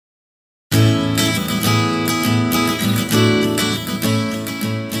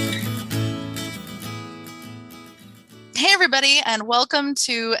everybody, and welcome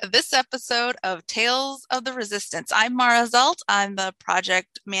to this episode of Tales of the Resistance. I'm Mara Zalt. I'm the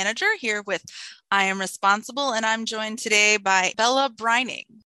project manager here with I Am Responsible, and I'm joined today by Bella Brining.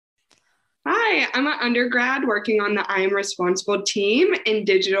 Hi, I'm an undergrad working on the I Am Responsible team in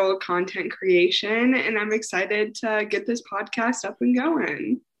digital content creation, and I'm excited to get this podcast up and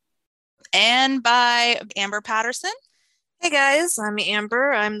going. And by Amber Patterson. Hey guys, I'm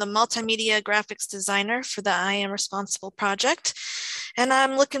Amber. I'm the multimedia graphics designer for the I Am Responsible project, and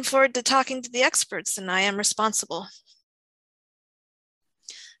I'm looking forward to talking to the experts in I Am Responsible.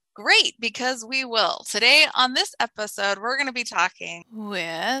 Great, because we will. Today on this episode, we're going to be talking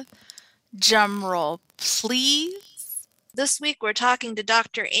with, drumroll please. This week we're talking to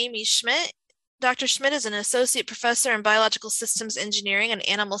Dr. Amy Schmidt. Dr. Schmidt is an associate professor in biological systems engineering and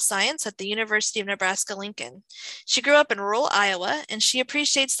animal science at the University of Nebraska-Lincoln. She grew up in rural Iowa, and she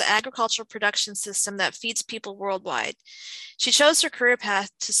appreciates the agricultural production system that feeds people worldwide. She chose her career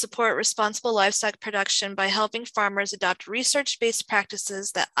path to support responsible livestock production by helping farmers adopt research-based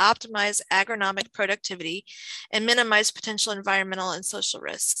practices that optimize agronomic productivity and minimize potential environmental and social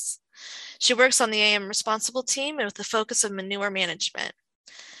risks. She works on the I Am Responsible team and with the focus of manure management.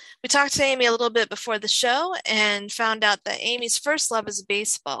 We talked to Amy a little bit before the show and found out that Amy's first love is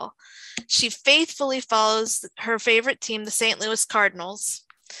baseball. She faithfully follows her favorite team, the St. Louis Cardinals.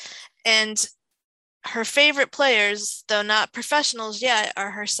 And her favorite players, though not professionals yet, are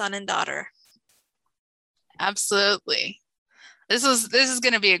her son and daughter. Absolutely. This is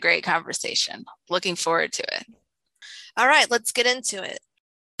going to be a great conversation. Looking forward to it. All right, let's get into it.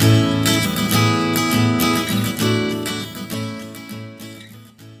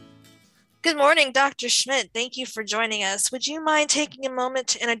 Good morning, Dr. Schmidt. Thank you for joining us. Would you mind taking a moment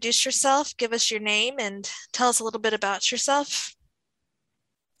to introduce yourself, give us your name, and tell us a little bit about yourself?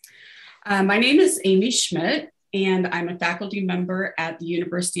 My name is Amy Schmidt, and I'm a faculty member at the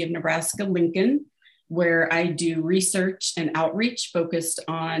University of Nebraska-Lincoln, where I do research and outreach focused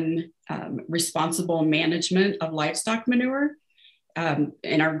on responsible management of livestock manure.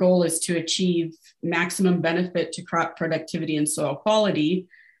 And our goal is to achieve maximum benefit to crop productivity and soil quality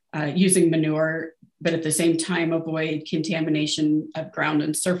using manure, but at the same time avoid contamination of ground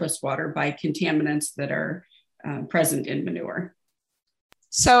and surface water by contaminants that are present in manure.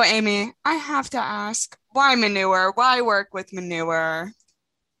 So Amy, I have to ask, why manure? Why work with manure?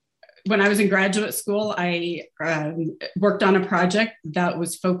 When I was in graduate school, I worked on a project that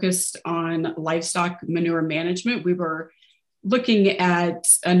was focused on livestock manure management. We were looking at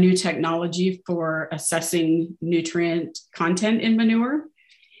a new technology for assessing nutrient content in manure.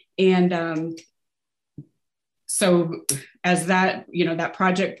 And so as that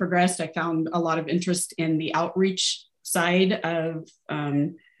project progressed, I found a lot of interest in the outreach side of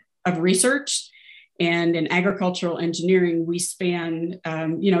research. And in agricultural engineering, we span,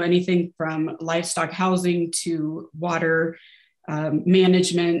 anything from livestock housing to water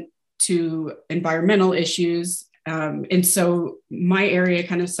management to environmental issues. And so my area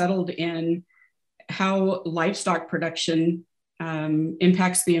kind of settled in how livestock production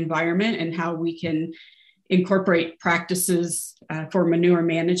impacts the environment and how we can incorporate practices for manure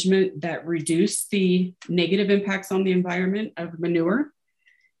management that reduce the negative impacts on the environment of manure.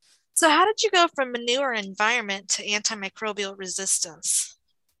 So how did you go from manure environment to antimicrobial resistance?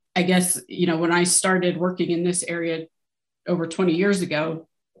 I guess, when I started working in this area over 20 years ago,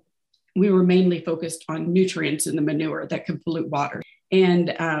 we were mainly focused on nutrients in the manure that could pollute water.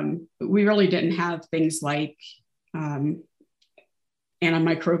 And we really didn't have things like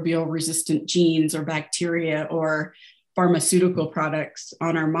antimicrobial resistant genes or bacteria or pharmaceutical products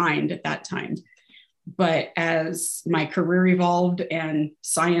on our mind at that time. But as my career evolved and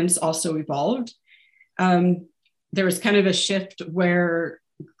science also evolved, there was kind of a shift where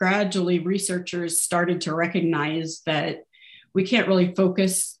gradually researchers started to recognize that we can't really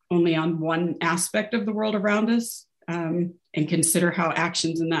focus only on one aspect of the world around us and consider how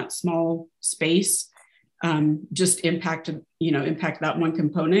actions in that small space just impact that one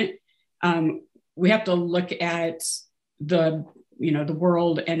component. We have to look at the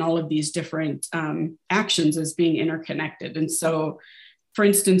world and all of these different actions as being interconnected. And so, for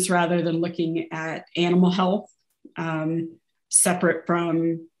instance, rather than looking at animal health separate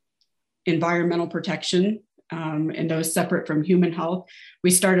from environmental protection and those separate from human health,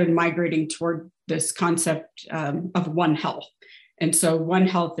 we started migrating toward this concept of One Health. And so One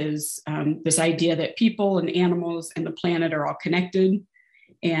Health is this idea that people and animals and the planet are all connected,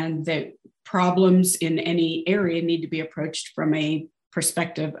 and that problems in any area need to be approached from a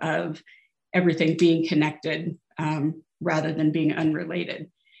perspective of everything being connected rather than being unrelated.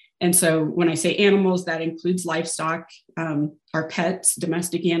 And so when I say animals, that includes livestock, our pets,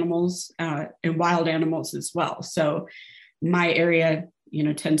 domestic animals, and wild animals as well. So my area,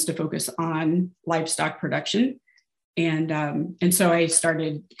 tends to focus on livestock production. And so I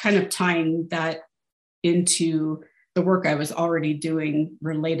started kind of tying that into the work I was already doing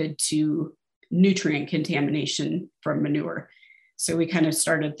related to nutrient contamination from manure. So we kind of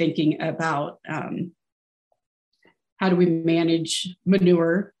started thinking about how do we manage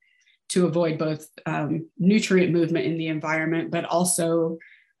manure to avoid both nutrient movement in the environment, but also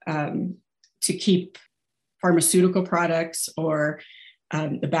to keep pharmaceutical products or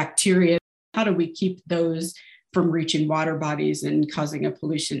the bacteria. How do we keep those from reaching water bodies and causing a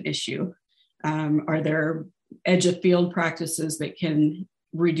pollution issue? Are there edge of field practices that can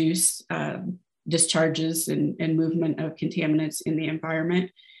reduce discharges and movement of contaminants in the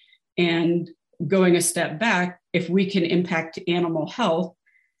environment? And going a step back, if we can impact animal health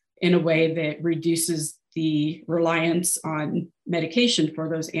in a way that reduces the reliance on medication for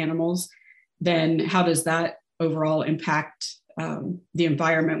those animals, then how does that overall impact the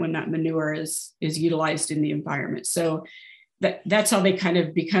environment when that manure is utilized in the environment? So that's how they kind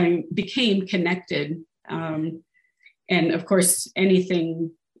of became connected. And of course,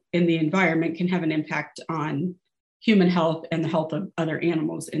 anything in the environment can have an impact on human health and the health of other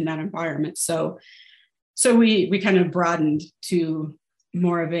animals in that environment. So we kind of broadened to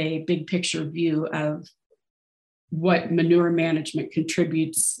more of a big picture view of what manure management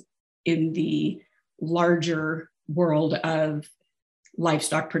contributes in the larger world of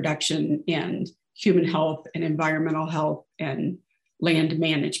livestock production and human health and environmental health and land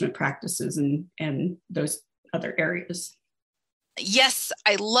management practices and those other areas. Yes,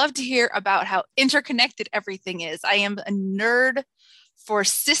 I love to hear about how interconnected everything is. I am a nerd for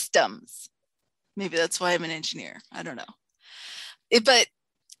systems. Maybe that's why I'm an engineer. I don't know. But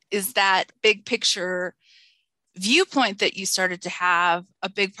is that big picture viewpoint that you started to have a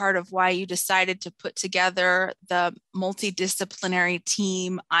big part of why you decided to put together the multidisciplinary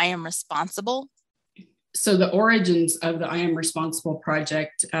team I Am Responsible? So the origins of the I Am Responsible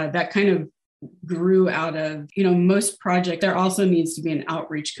project, that kind of grew out of, most projects, there also needs to be an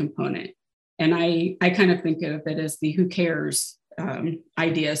outreach component. And I kind of think of it as the who cares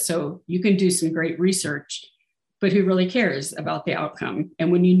idea. So you can do some great research, but who really cares about the outcome?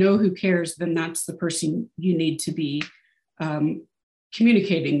 And when you know who cares, then that's the person you need to be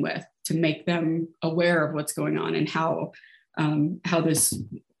communicating with to make them aware of what's going on and how this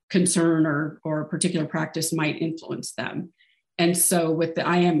concern or particular practice might influence them. And so with the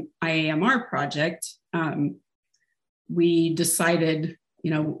IAMR project, we decided,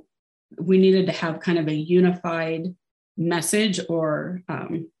 we needed to have kind of a unified message or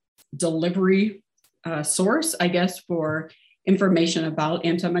delivery source, I guess, for information about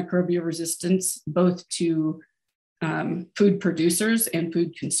antimicrobial resistance, both to food producers and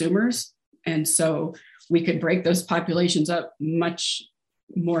food consumers. And so we could break those populations up much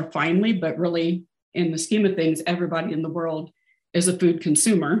more finely, but really in the scheme of things, everybody in the world is a food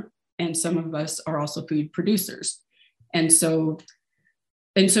consumer, and some of us are also food producers. And so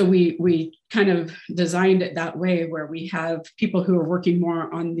we kind of designed it that way, where we have people who are working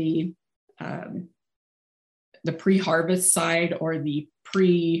more on the pre-harvest side or the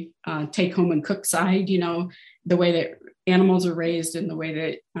take home and cook side, the way that animals are raised and the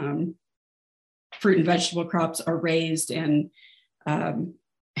way that fruit and vegetable crops are raised and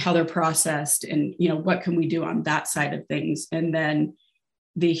how they're processed and, what can we do on that side of things? And then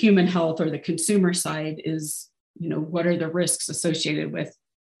the human health or the consumer side is, what are the risks associated with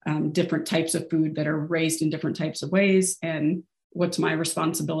different types of food that are raised in different types of ways? And what's my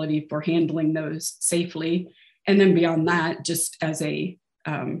responsibility for handling those safely? And then beyond that, just as a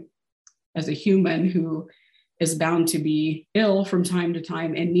human who is bound to be ill from time to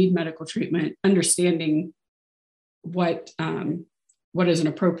time and need medical treatment, understanding what is an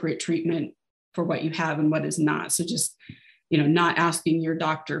appropriate treatment for what you have and what is not. So just, not asking your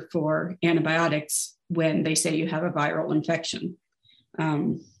doctor for antibiotics when they say you have a viral infection.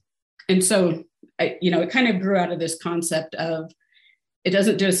 And so, it kind of grew out of this concept of it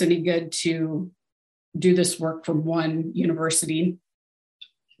doesn't do us any good to do this work from one university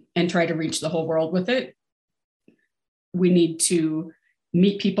and try to reach the whole world with it. We need to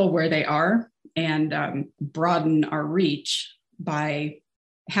meet people where they are and broaden our reach by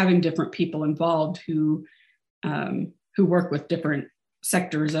having different people involved who work with different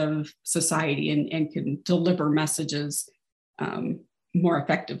sectors of society and can deliver messages more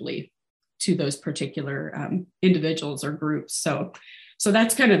effectively to those particular individuals or groups. So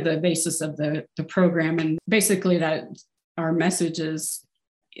that's kind of the basis of the program. And basically that our message is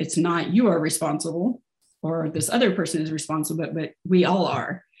it's not you are responsible or this other person is responsible, but we all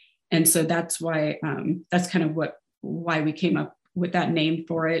are. And so that's why, that's kind of why we came up with that name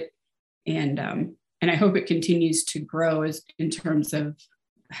for it. And I hope it continues to grow as in terms of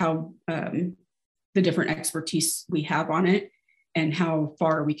how the different expertise we have on it and how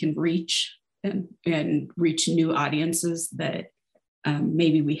far we can reach and reach new audiences that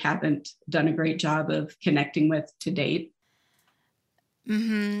maybe we haven't done a great job of connecting with to date.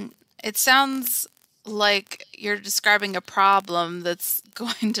 Mm-hmm. It sounds like you're describing a problem that's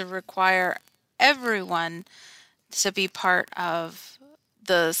going to require everyone to be part of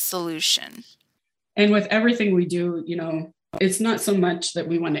the solution. And with everything we do, it's not so much that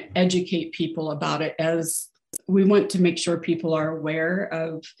we want to educate people about it as we want to make sure people are aware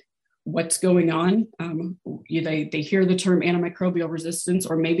of what's going on. They hear the term antimicrobial resistance,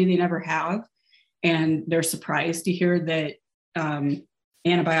 or maybe they never have, and they're surprised to hear that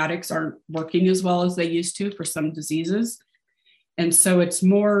antibiotics aren't working as well as they used to for some diseases. And so it's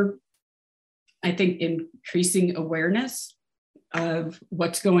more, I think, increasing awareness of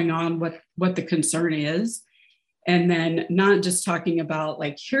what's going on, what the concern is, and then not just talking about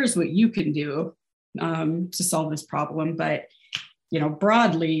like, here's what you can do to solve this problem, but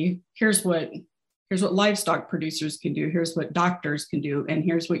broadly, here's what livestock producers can do, here's what doctors can do, and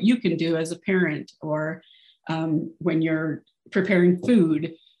here's what you can do as a parent, or when you're preparing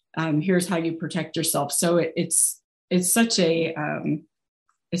food, here's how you protect yourself. So it's such a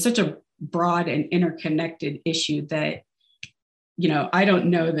broad and interconnected issue that I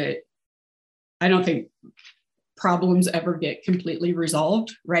don't think problems ever get completely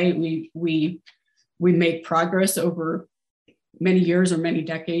resolved, right? We make progress over many years or many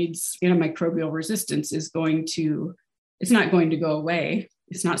decades. Antimicrobial resistance it's not going to go away.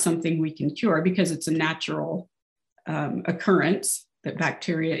 It's not something we can cure because it's a natural occurrence that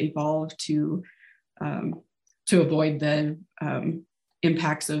bacteria evolved to avoid the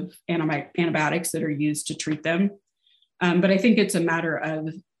impacts of antibiotics that are used to treat them. But I think it's a matter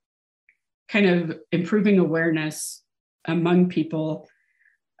of kind of improving awareness among people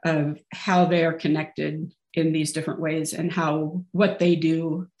of how they are connected in these different ways and how what they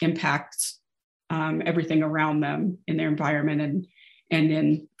do impacts everything around them in their environment and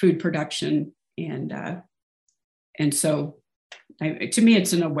in food production. And so to me,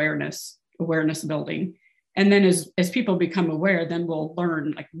 it's an awareness building. And then as people become aware, then we'll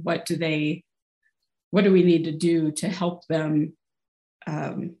learn, like, what do we need to do to help them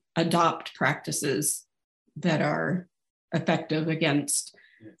adopt practices that are effective against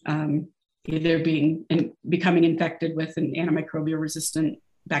either becoming infected with an antimicrobial resistant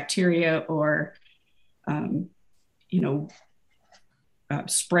bacteria or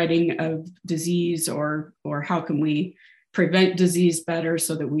spreading of disease, or how can we prevent disease better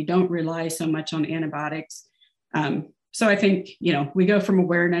so that we don't rely so much on antibiotics. So I think, we go from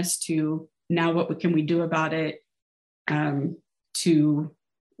awareness to now what can we do about it, to,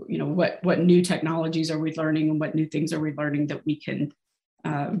 what new technologies are we learning and what new things are we learning that we can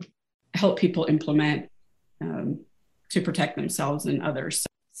help people implement to protect themselves and others.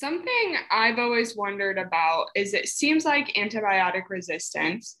 Something I've always wondered about is it seems like antibiotic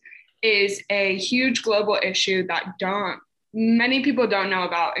resistance is a huge global issue that many people don't know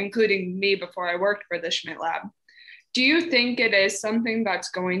about, including me before I worked for the Schmidt lab. Do you think it is something that's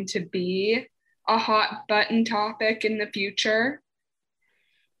going to be a hot button topic in the future?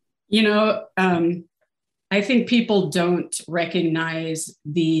 I think people don't recognize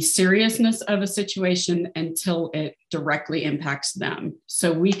the seriousness of a situation until it directly impacts them.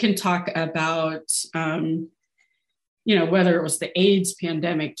 So we can talk about, whether it was the AIDS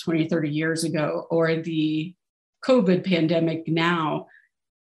pandemic 20, 30 years ago or the COVID pandemic now,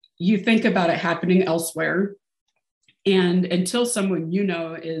 you think about it happening elsewhere. And until someone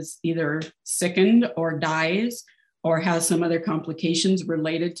is either sickened or dies or has some other complications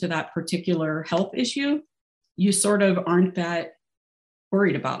related to that particular health issue, you sort of aren't that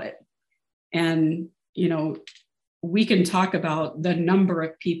worried about it. And, we can talk about the number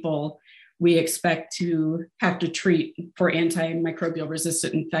of people we expect to have to treat for antimicrobial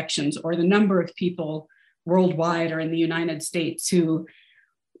resistant infections, or the number of people worldwide or in the United States who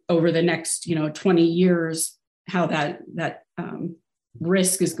over the next, 20 years, how that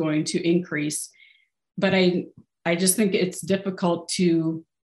risk is going to increase. But I just think it's difficult to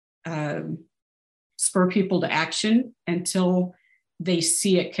spur people to action until they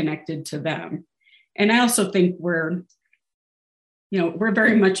see it connected to them. And I also think we're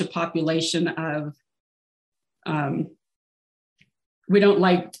very much a population of we don't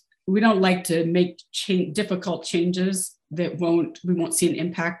like to make difficult changes that we won't see an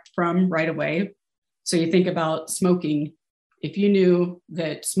impact from right away. So you think about smoking. If you knew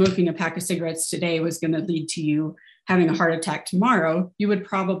that smoking a pack of cigarettes today was going to lead to you having a heart attack tomorrow, you would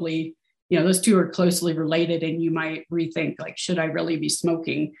probably, those two are closely related, and you might rethink, like, should I really be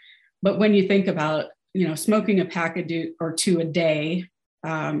smoking? But when you think about, smoking a pack or two a day,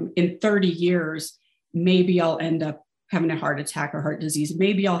 in 30 years, maybe I'll end up having a heart attack or heart disease.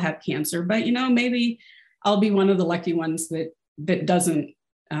 Maybe I'll have cancer, but maybe I'll be one of the lucky ones that doesn't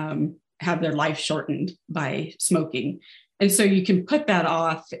have their life shortened by smoking. And so you can put that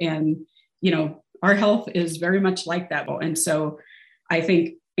off, and our health is very much like that. And so I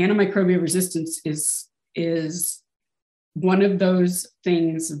think antimicrobial resistance is one of those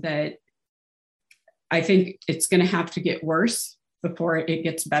things that I think it's going to have to get worse before it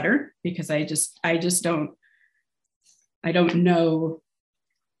gets better, because I don't know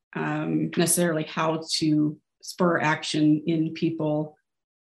necessarily how to spur action in people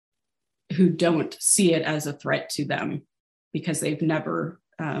who don't see it as a threat to them, because they've never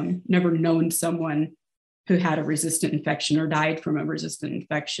known someone who had a resistant infection or died from a resistant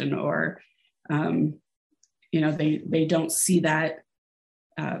infection, or they don't see that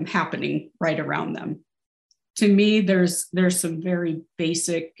happening right around them. To me, there's some very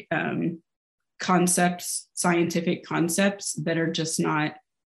basic concepts, scientific concepts, that are just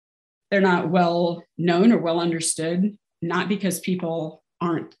they're not well known or well understood, not because people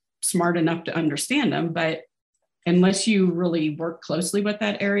aren't smart enough to understand them, but unless you really work closely with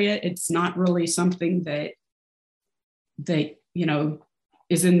that area, it's not really something that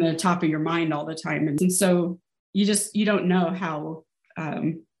is in the top of your mind all the time. And so you don't know how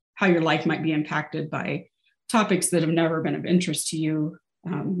your life might be impacted by topics that have never been of interest to you.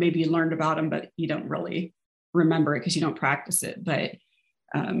 Maybe you learned about them, but you don't really remember it because you don't practice it. But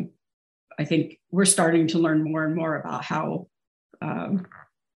I think we're starting to learn more and more about how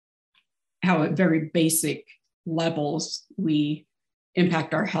at very basic levels we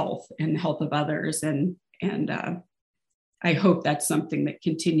impact our health and the health of others. And I hope that's something that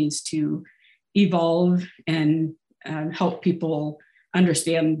continues to evolve and help people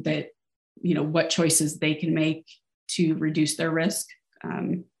understand that, what choices they can make to reduce their risk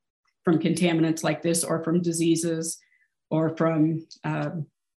from contaminants like this, or from diseases, or from,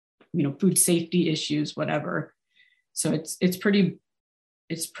 food safety issues, whatever. So it's pretty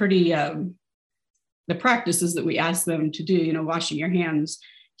the practices that we ask them to do, washing your hands,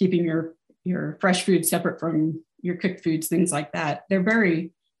 keeping your fresh food separate from your cooked foods, things like that. They're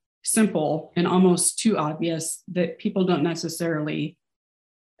very simple and almost too obvious that people don't necessarily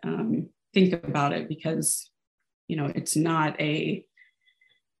think about it, because, it's not they've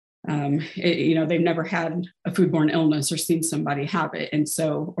never had a foodborne illness or seen somebody have it. And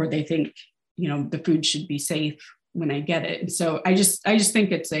so, or they think, the food should be safe when I get it. And so I just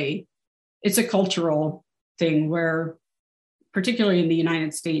think it's a cultural thing where, particularly in the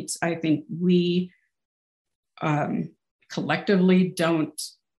United States, I think we collectively don't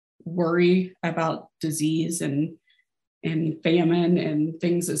worry about disease and famine and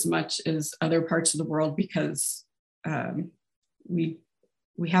things as much as other parts of the world, because we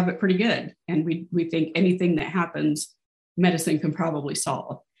have it pretty good. And we think anything that happens, medicine can probably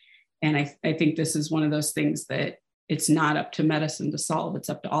solve. And I think this is one of those things that it's not up to medicine to solve, it's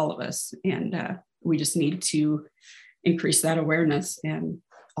up to all of us. And we just need to increase that awareness, and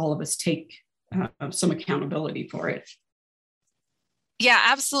all of us take some accountability for it. Yeah,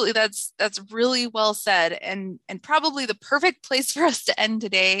 absolutely. That's really well said, and probably the perfect place for us to end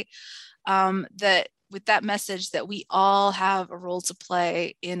today. That with that message that we all have a role to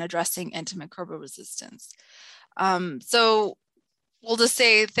play in addressing antimicrobial resistance. So we'll just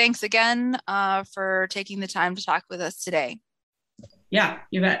say thanks again for taking the time to talk with us today. Yeah,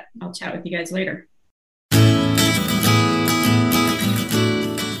 you bet. I'll chat with you guys later.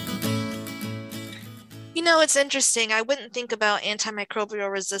 It's interesting. I wouldn't think about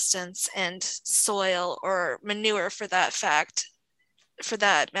antimicrobial resistance and soil or manure for that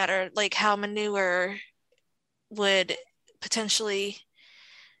matter, like how manure would potentially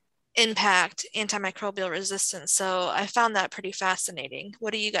impact antimicrobial resistance. So I found that pretty fascinating.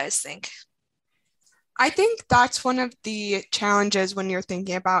 What do you guys think? I think that's one of the challenges when you're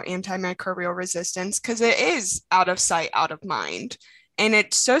thinking about antimicrobial resistance, because it is out of sight, out of mind. And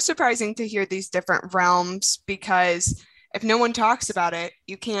it's so surprising to hear these different realms, because if no one talks about it,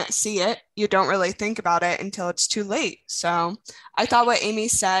 you can't see it. You don't really think about it until it's too late. So I thought what Amy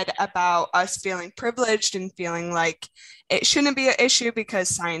said about us feeling privileged and feeling like it shouldn't be an issue because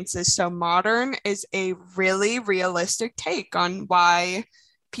science is so modern is a really realistic take on why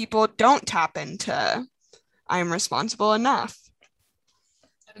people don't tap into I am responsible enough.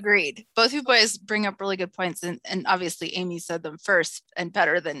 Agreed. Both you boys bring up really good points, and obviously Amy said them first and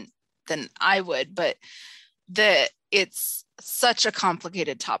better than I would, but it's such a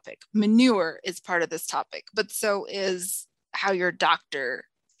complicated topic. Manure is part of this topic, but so is how your doctor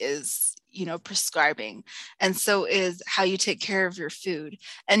is, prescribing, and so is how you take care of your food.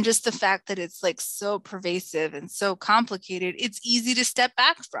 And just the fact that it's like so pervasive and so complicated, it's easy to step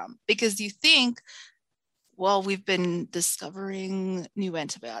back from, because you think, well, we've been discovering new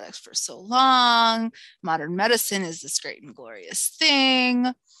antibiotics for so long. Modern medicine is this great and glorious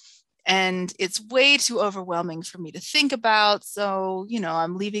thing, and it's way too overwhelming for me to think about. So,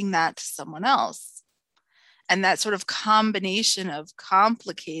 I'm leaving that to someone else. And that sort of combination of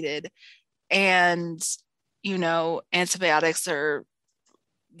complicated and, antibiotics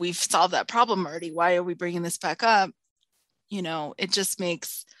we've solved that problem already. Why are we bringing this back up? It just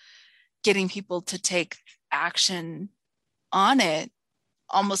makes getting people to take action on it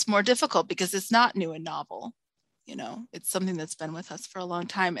almost more difficult, because it's not new and novel. It's something that's been with us for a long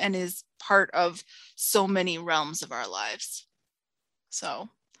time and is part of so many realms of our lives. So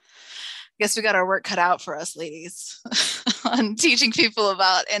I guess we got our work cut out for us, ladies, on teaching people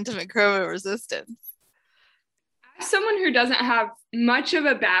about antimicrobial resistance. As someone who doesn't have much of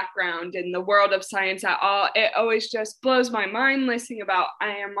a background in the world of science at all, it always just blows my mind listening about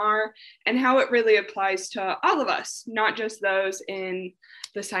IMR and how it really applies to all of us, not just those in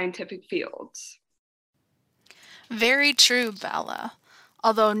the scientific fields. Very true, Bella.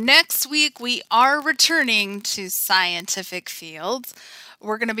 Although next week we are returning to scientific fields.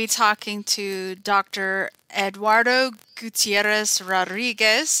 We're going to be talking to Dr. Eduardo Gutierrez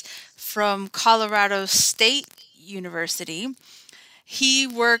Rodriguez from Colorado State University. He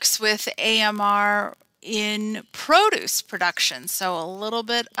works with AMR in produce production, so a little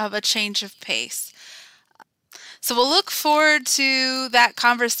bit of a change of pace. So we'll look forward to that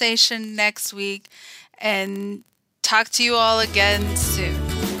conversation next week and talk to you all again soon.